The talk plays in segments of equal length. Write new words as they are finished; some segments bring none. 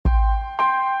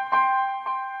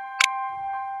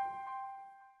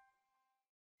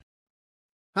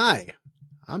Hi,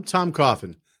 I'm Tom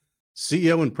Coffin,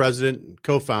 CEO and President and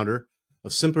co-founder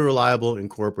of Simply Reliable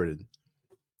Incorporated.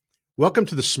 Welcome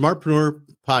to the smartPRENEUR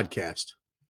podcast.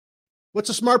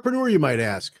 What's a smartPRENEUR, you might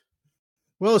ask?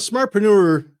 Well, a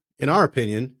smartPRENEUR, in our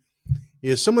opinion,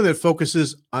 is someone that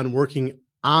focuses on working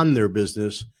on their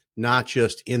business, not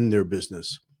just in their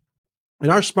business. And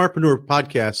our smartPRENEUR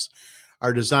podcasts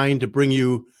are designed to bring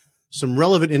you some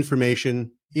relevant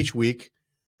information each week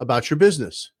about your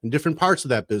business and different parts of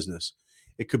that business.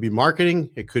 It could be marketing,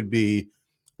 it could be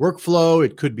workflow,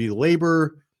 it could be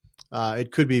labor,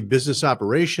 it could be business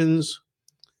operations,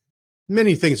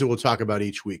 many things that we'll talk about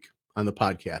each week on the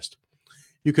podcast.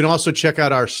 You can also check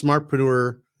out our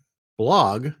smartPRENEUR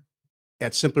blog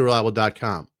at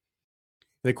simplyreliable.com.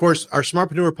 And of course, our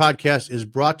smartPRENEUR podcast is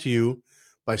brought to you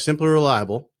by Simply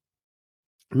Reliable,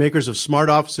 makers of Smart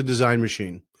Office and Design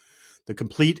Machine, the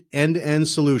complete end-to-end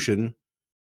solution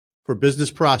for business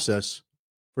process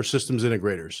for systems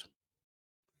integrators.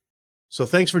 So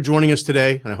thanks for joining us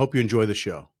today, and I hope you enjoy the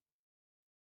show.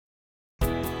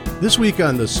 This week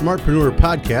on the smartPRENEUR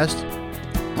podcast,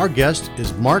 our guest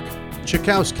is Mark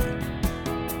Cichowski.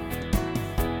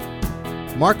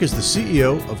 Mark is the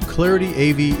CEO of Clarity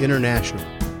AV International.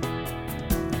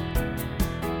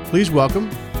 Please welcome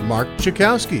Mark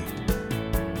Cichowski.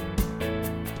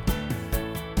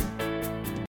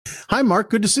 Hi, Mark.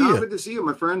 Good to see you. Good to see you,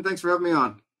 my friend. Thanks for having me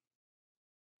on.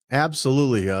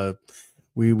 Absolutely.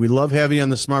 We love having you on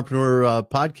the smartPRENEUR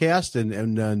podcast,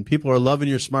 and people are loving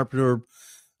your smartPRENEUR,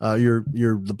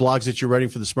 the blogs that you're writing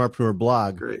for the smartPRENEUR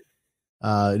blog. Great.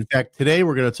 In fact, today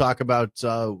we're going to talk about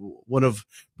one of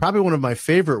my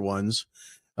favorite ones,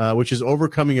 which is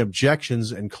overcoming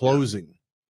objections and closing,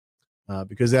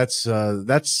 because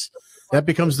that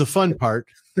becomes the fun part.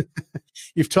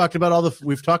 We've talked about all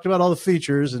the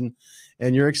features and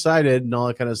you're excited and all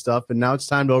that kind of stuff. And now it's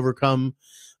time to overcome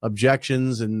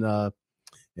objections and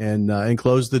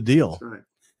close the deal. That's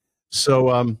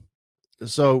right.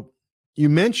 So you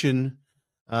mentioned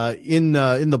in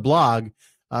the blog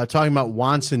talking about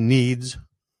wants and needs,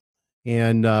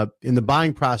 and in the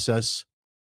buying process,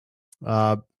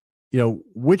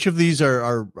 which of these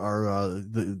are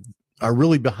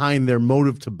really behind their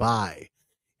motive to buy.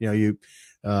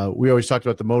 We always talked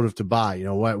about the motive to buy.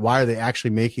 Why are they actually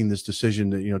making this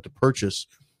decision to purchase?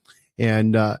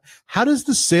 And how does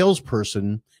the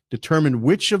salesperson determine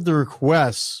which of the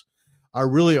requests are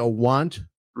really a want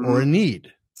or a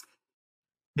need?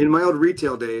 In my old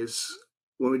retail days,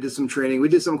 when we did some training, we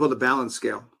did something called a balance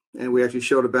scale, and we actually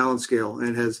showed a balance scale, and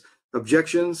it has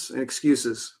objections and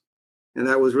excuses. And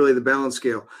that was really the balance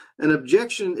scale. An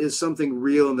objection is something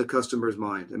real in the customer's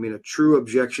mind. I mean, a true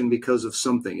objection because of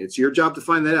something. It's your job to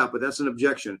find that out, but that's an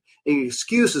objection. An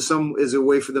excuse is a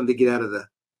way for them to get out of the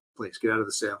place, get out of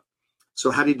the sale.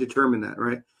 So how do you determine that,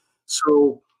 right?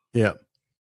 So yeah.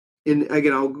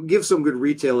 Again, I'll give some good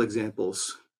retail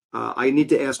examples. I need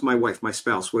to ask my wife, my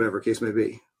spouse, whatever case may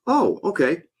be. Oh,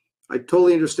 okay. I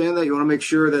totally understand that. You want to make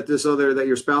sure that that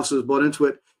your spouse has bought into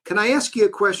it. Can I ask you a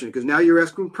question? Because now you're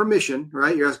asking permission,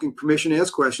 right? You're asking permission to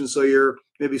ask questions. So you're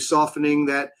maybe softening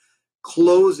that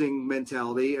closing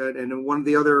mentality. And one of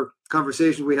the other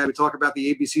conversations we had, we talk about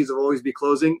the ABCs of always be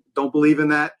closing. Don't believe in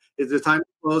that. There's a time to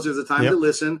close. There's a time to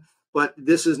listen. But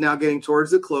this is now getting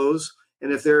towards the close.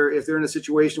 And if they're in a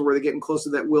situation where they're getting close to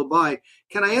that will buy,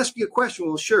 can I ask you a question?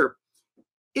 Well, sure.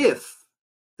 If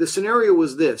the scenario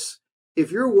was this, if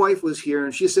your wife was here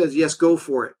and she says, yes, go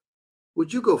for it,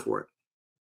 would you go for it?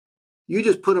 You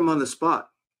just put them on the spot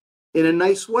in a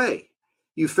nice way.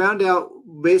 You found out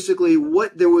basically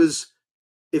what there was,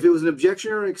 if it was an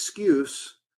objection or an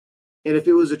excuse, and if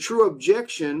it was a true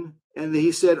objection, and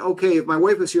he said, okay, if my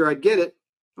wife was here, I'd get it.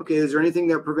 Okay, is there anything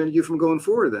that prevented you from going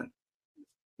forward then?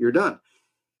 You're done.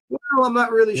 Well, I'm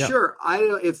not really sure. I don't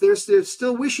know if there's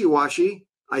still wishy-washy.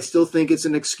 I still think it's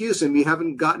an excuse, and we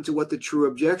haven't gotten to what the true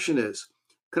objection is.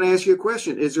 Can I ask you a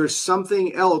question? Is there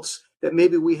something else that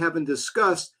maybe we haven't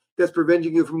discussed that's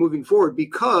preventing you from moving forward?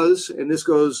 Because, and this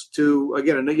goes to,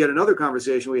 again, yet another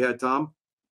conversation we had, Tom,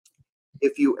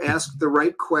 if you ask the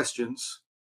right questions,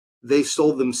 they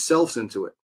sold themselves into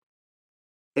it.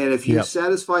 And if you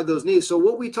satisfy those needs, so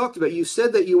what we talked about, you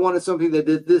said that you wanted something that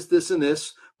did this, this, and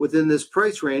this within this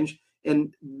price range,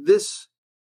 and this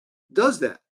does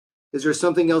that. Is there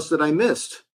something else that I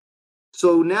missed?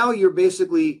 So now you're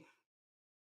basically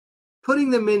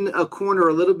putting them in a corner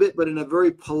a little bit, but in a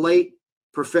very polite,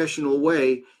 professional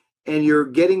way, and you're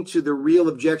getting to the real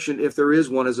objection if there is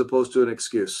one, as opposed to an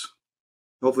excuse.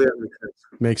 Hopefully that makes sense.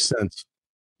 Makes sense.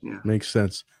 Yeah. Makes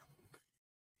sense.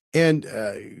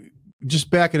 And just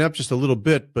backing up just a little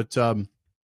bit, but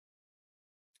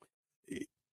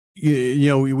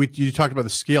you talked about the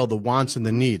scale, the wants and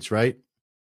the needs, right?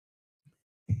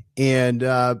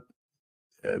 And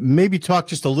maybe talk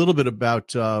just a little bit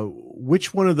about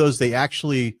which one of those do they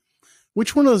actually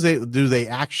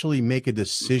make a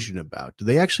decision about? Do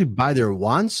they actually buy their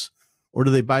wants or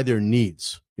do they buy their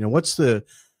needs? What's that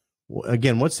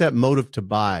motive to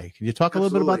buy? Can you talk a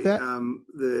little bit about that?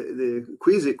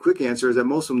 The quick answer is that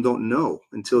most of them don't know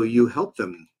until you help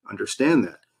them understand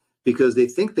that, because they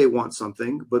think they want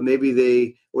something, but maybe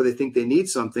they think they need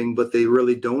something, but they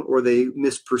really don't, or they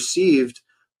misperceived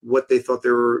what they thought they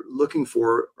were looking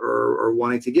for or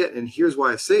wanting to get. And here's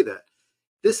why I say that.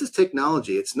 This is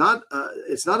technology. It's not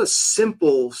a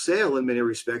simple sale in many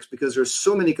respects, because there's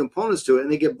so many components to it,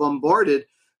 and they get bombarded,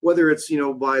 whether it's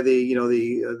by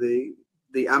the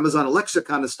Amazon Alexa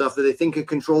kind of stuff that they think can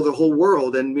control the whole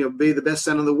world and be the best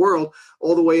sound in the world,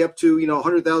 all the way up to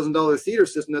 $100,000 theater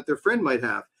system that their friend might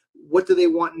have. What do they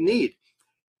want and need?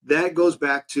 That goes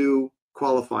back to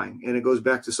qualifying, and it goes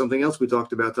back to something else we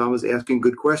talked about, Tom, is asking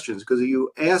good questions. Because if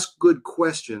you ask good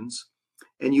questions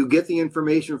and you get the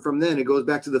information from them, it goes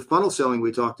back to the funnel selling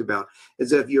we talked about.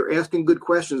 Is that if you're asking good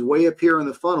questions way up here on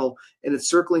the funnel and it's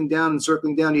circling down,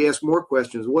 you ask more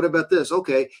questions. What about this?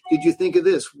 Okay, did you think of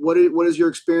this? What is your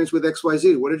experience with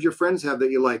XYZ? What did your friends have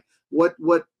that you like? Let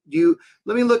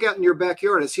me look out in your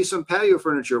backyard. I see some patio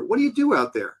furniture. What do you do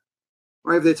out there?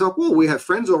 Right? If they talk, well, we have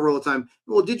friends over all the time.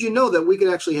 Well, did you know that we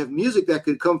could actually have music that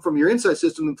could come from your inside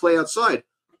system and play outside?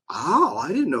 Oh, I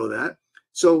didn't know that.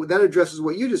 So that addresses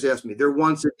what you just asked me. Their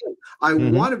wants and needs. I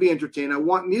want to be entertained. I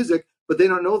want music, but they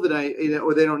don't know that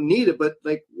or they don't need it. But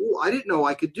I didn't know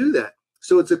I could do that.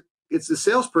 So it's the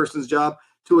salesperson's job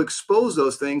to expose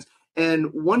those things.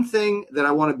 And one thing that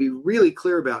I want to be really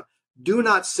clear about: do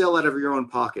not sell out of your own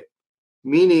pocket.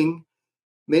 Meaning,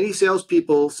 many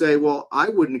salespeople say, "Well, I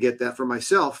wouldn't get that for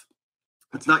myself."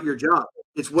 It's not your job.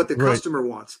 It's what the customer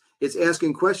wants. It's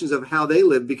asking questions of how they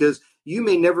live, because you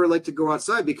may never like to go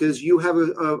outside because you have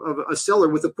a cellar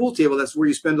with a pool table. That's where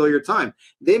you spend all your time.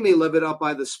 They may live it out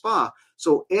by the spa.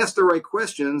 So ask the right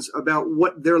questions about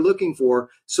what they're looking for.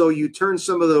 So you turn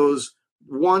some of those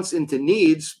wants into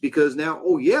needs, because now,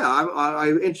 I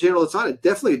entertain all the time.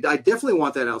 I definitely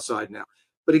want that outside now.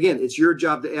 But again, it's your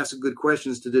job to ask good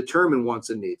questions to determine wants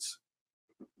and needs.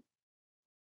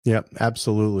 Yeah,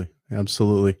 absolutely.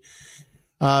 Absolutely.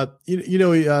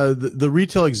 The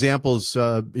retail examples,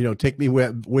 take me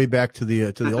way back to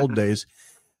the old days.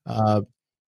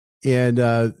 And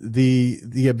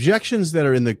the objections that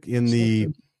are in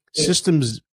the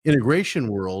systems integration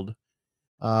world,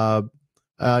 I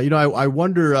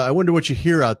wonder what you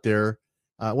hear out there.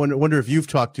 I wonder if you've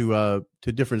talked to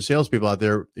different salespeople out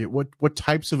there, what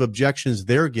types of objections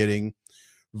they're getting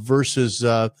versus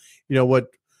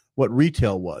what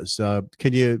retail was. Do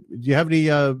you have any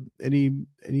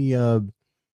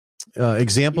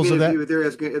examples of that?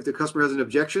 If the customer has an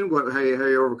objection, how are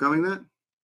you overcoming that?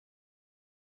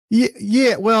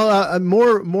 Yeah. Well,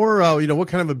 more. What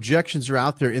kind of objections are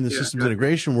out there in the systems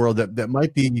integration world that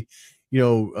might be,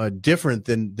 different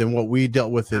than what we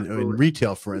dealt with in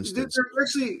retail, for instance.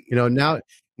 Actually, now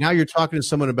you're talking to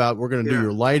someone about, we're going to do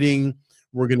your lighting,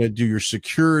 we're going to do your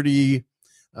security.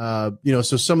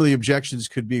 So some of the objections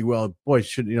could be, well, boy,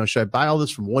 should I buy all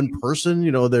this from one person?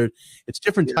 It's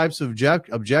different types of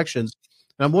objections.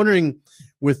 And I'm wondering,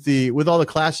 with all the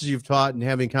classes you've taught and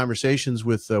having conversations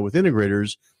with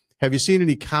integrators, have you seen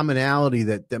any commonality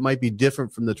that might be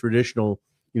different from the traditional,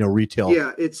 retail?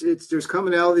 Yeah, there's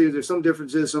commonality. There's some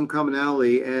differences, some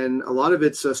commonality, and a lot of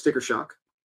it's sticker shock,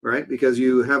 right? Because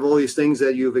you have all these things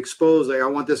that you've exposed, like, I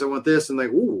want this, and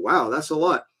like, ooh, wow, that's a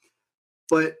lot.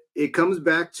 But it comes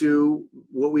back to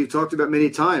what we've talked about many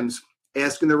times: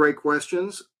 asking the right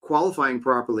questions, qualifying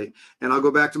properly. And I'll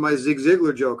go back to my Zig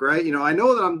Ziglar joke, right? I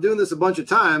know that I'm doing this a bunch of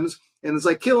times, and it's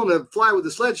like killing a fly with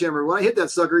a sledgehammer. When I hit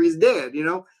that sucker, he's dead,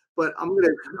 But I'm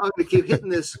gonna keep hitting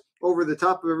this over the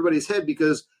top of everybody's head,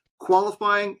 because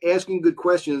qualifying, asking good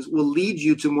questions will lead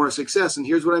you to more success. And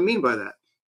here's what I mean by that.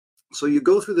 So you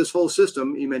go through this whole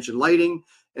system. You mentioned lighting,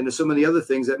 and there's so many other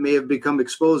things that may have become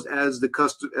exposed as the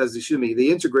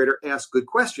integrator asks good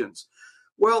questions.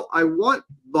 Well, I want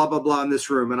blah, blah, blah in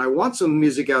this room, and I want some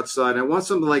music outside. I want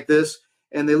something like this.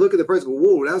 And they look at the price and go,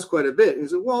 whoa, that's quite a bit. And he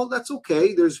said, well, that's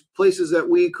okay. There's places that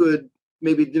we could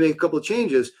maybe make a couple of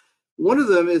changes. One of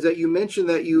them is that you mentioned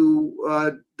that you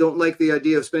don't like the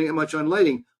idea of spending that much on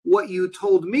lighting. What you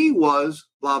told me was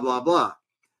blah, blah, blah.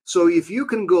 So if you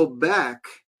can go back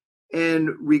and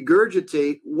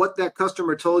regurgitate what that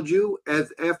customer told you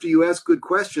after you ask good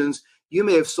questions, you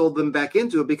may have sold them back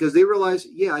into it, because they realize,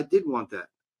 yeah, I did want that.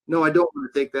 No, I don't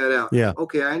want to take that out. Yeah.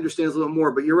 Okay, I understand a little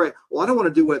more, but you're right. Well, I don't want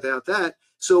to do without that.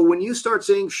 So when you start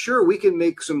saying, sure, we can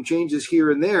make some changes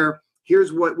here and there,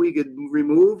 here's what we could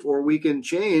remove or we can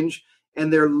change,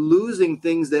 and they're losing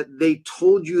things that they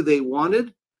told you they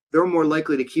wanted, they're more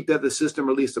likely to keep that in the system,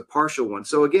 or at leep a partial one.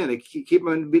 So again, keep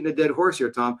on beating a dead horse here,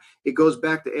 Tom. It goes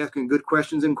back to asking good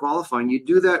questions and qualifying. You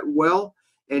do that well,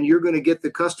 and you're going to get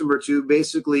the customer to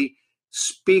basically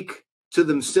speak to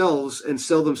themselves and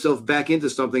sell themselves back into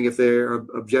something if they're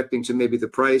objecting to maybe the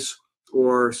price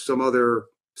or some other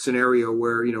scenario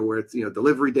where it's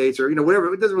delivery dates or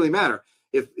whatever. It doesn't really matter.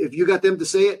 If you got them to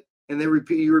say it and you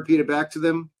repeat it back to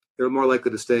them, they're more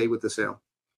likely to stay with the sale.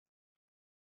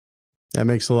 That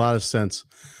makes a lot of sense.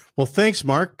 Well, thanks,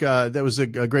 Mark. That was a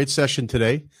great session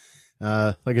today.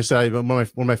 Like I said, one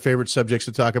of my favorite subjects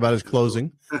to talk about is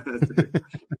closing.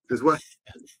 Is what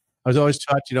I was always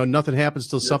taught, nothing happens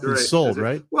till something's sold,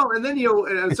 right? Well, and then,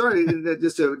 and I'm sorry,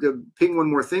 just to ping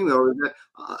one more thing, though, is that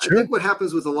Sure. I think what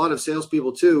happens with a lot of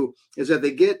salespeople, too, is that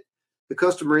they get the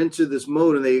customer into this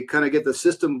mode and they kind of get the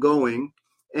system going.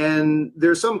 And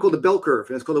there's something called the bell curve,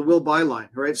 and it's called a will buy line,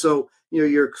 right? So,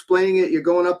 you're explaining it, you're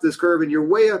going up this curve, and you're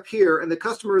way up here, and the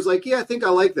customer is like, yeah, I think I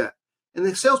like that. And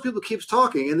the salespeople keeps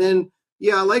talking, and then,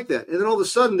 yeah, I like that. And then all of a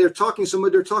sudden they're talking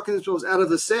themselves out of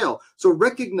the sale. So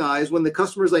recognize when the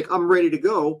customer's like, I'm ready to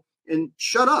go, and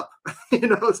shut up,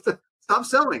 stop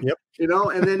selling, Yep.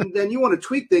 and then you want to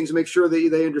tweak things to make sure that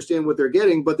they understand what they're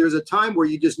getting. But there's a time where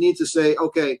you just need to say,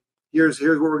 okay, here's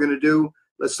what we're going to do.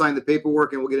 Let's sign the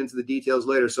paperwork and we'll get into the details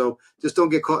later. So just don't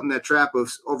get caught in that trap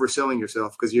of overselling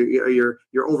yourself because you're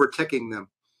over-teching them.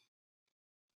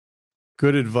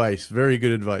 Good advice. Very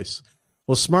good advice.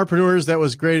 Well, smartpreneurs, that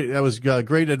was great. That was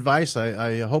great advice.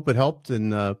 I hope it helped,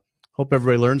 and hope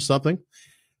everybody learned something.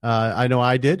 I know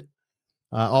I did.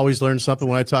 Always learn something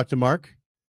when I talk to Mark.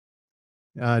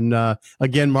 And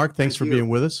again, Mark, thanks for being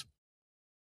with us.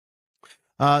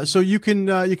 So you can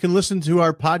listen to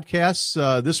our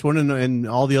podcasts, this one and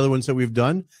all the other ones that we've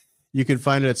done. You can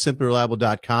find it at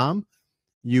simplyreliable.com.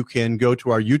 You can go to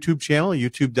our YouTube channel,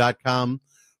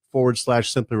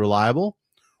 youtube.com/simplyreliable.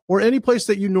 Or any place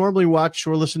that you normally watch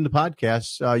or listen to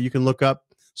podcasts, you can look up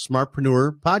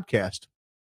smartPRENEUR podcast.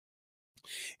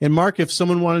 And Mark, if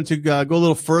someone wanted to go a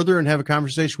little further and have a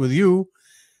conversation with you,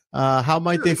 how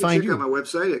might they find you? Check out my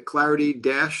website at clarity-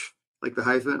 like the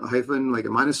hyphen, like a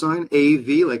minus sign,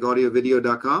 AV, like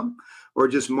audiovideo.com, or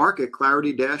just Mark at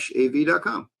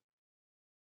clarity-av.com.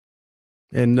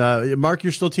 And Mark,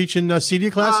 you're still teaching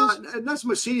CEDIA classes? Not so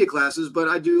much CEDIA classes, but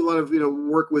I do a lot of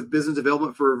work with business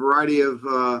development for a variety of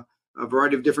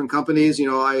different companies.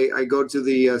 I go to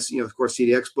the of course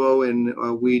CEDIA Expo, and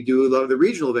we do a lot of the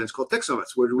regional events called Tech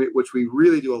Summits, which we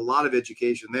really do a lot of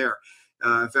education there.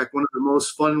 In fact, one of the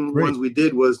most fun ones we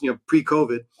did was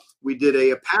pre-COVID. We did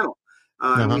a panel.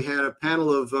 And we had a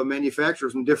panel of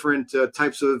manufacturers from different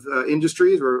types of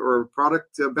industries or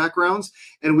product backgrounds.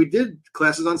 And we did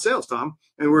classes on sales, Tom.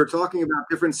 And we were talking about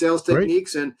different sales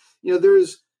techniques. Great. And,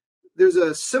 there's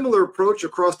a similar approach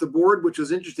across the board, which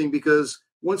was interesting because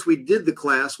once we did the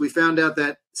class, we found out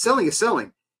that selling is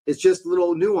selling. It's just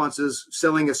little nuances,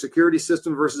 selling a security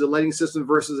system versus a lighting system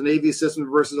versus an AV system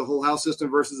versus a whole house system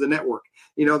versus a network.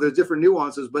 There's different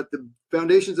nuances, but the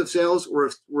foundations of sales were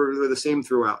the same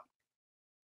throughout.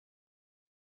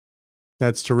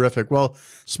 That's terrific. Well,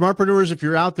 smartpreneurs, if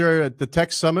you're out there at the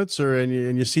tech summits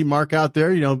and you see Mark out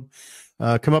there,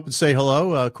 come up and say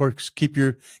hello. Of course, keep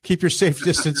your safe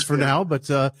distance for now, but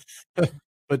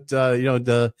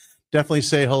definitely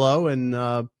say hello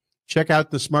and check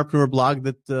out the smartpreneur blog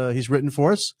that he's written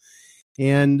for us,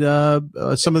 and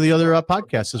some of the other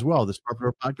podcasts as well, the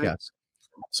smartpreneur podcast.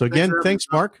 So again, thanks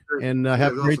Mark, and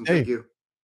have a great day. Thank you.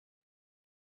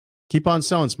 Keep on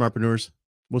selling, smartpreneurs.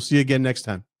 We'll see you again next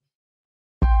time.